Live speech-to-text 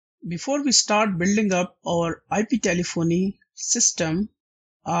Before we start building up our IP telephony system,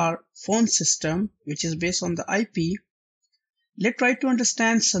 our phone system, which is based on the IP, let's try to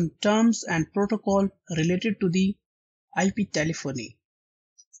understand some terms and protocol related to the IP telephony.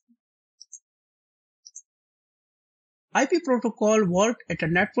 IP protocol work at a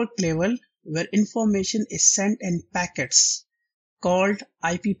network level where information is sent in packets called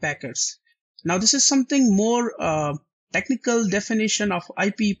IP packets. Now this is something more technical definition of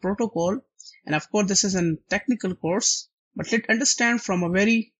IP protocol, and of course this is a technical course, but let's understand from a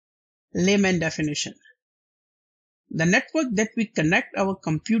very layman definition. The network that we connect our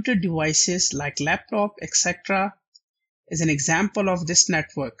computer devices like laptop, etc. is an example of this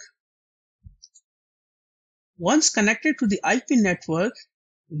network. Once connected to the IP network,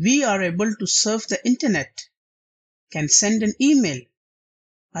 we are able to surf the internet, can send an email,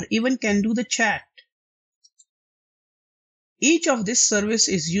 or even can do the chat. Each of this service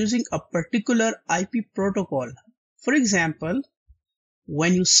is using a particular IP protocol. For example,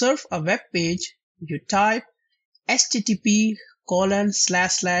 when you surf a web page, you type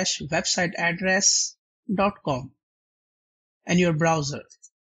http://websiteaddress.com in your browser.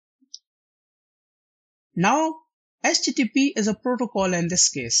 Now, HTTP is a protocol in this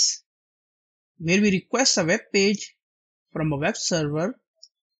case, where we request a web page from a web server.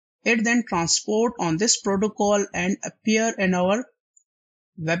 It then transport on this protocol and appear in our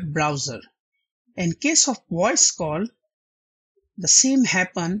web browser. In case of voice call, the same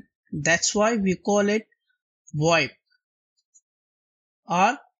happen. That's why we call it VoIP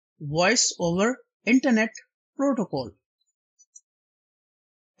or Voice over Internet Protocol.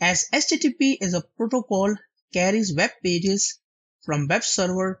 As HTTP is a protocol carries web pages from web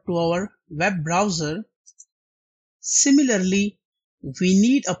server to our web browser, similarly, we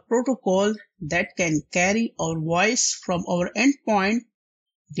need a protocol that can carry our voice from our endpoint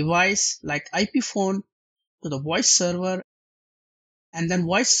device like IP phone to the voice server, and then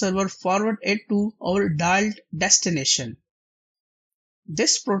voice server forward it to our dialed destination.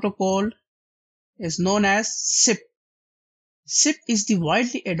 This protocol is known as SIP. SIP is the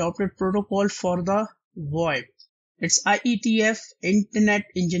widely adopted protocol for the VoIP. It's IETF Internet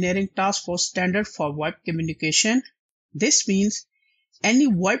Engineering Task Force standard for VoIP communication. This means any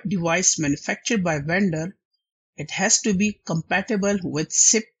VoIP device manufactured by vendor, it has to be compatible with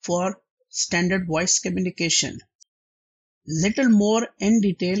SIP for standard voice communication. Little more in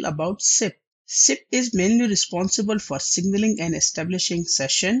detail about SIP. SIP is mainly responsible for signaling and establishing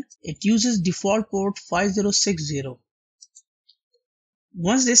session. It uses default port 5060.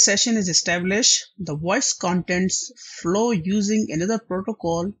 Once this session is established, the voice contents flow using another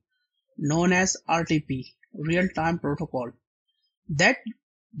protocol known as RTP, real-time protocol. That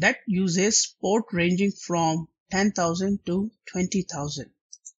uses port ranging from 10,000 to 20,000.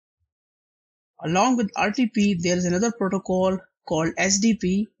 Along with RTP, there is another protocol called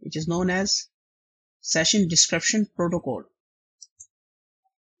SDP, which is known as Session Description Protocol.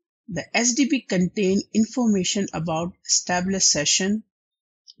 The SDP contains information about established session,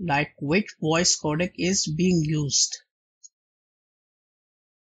 like which voice codec is being used.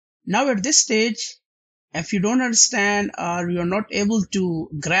 Now at this stage, if you don't understand or you're not able to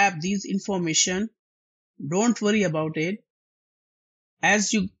grab these information, don't worry about it.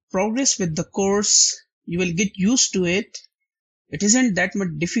 As you progress with the course, you will get used to it. It isn't that much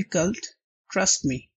difficult, trust me.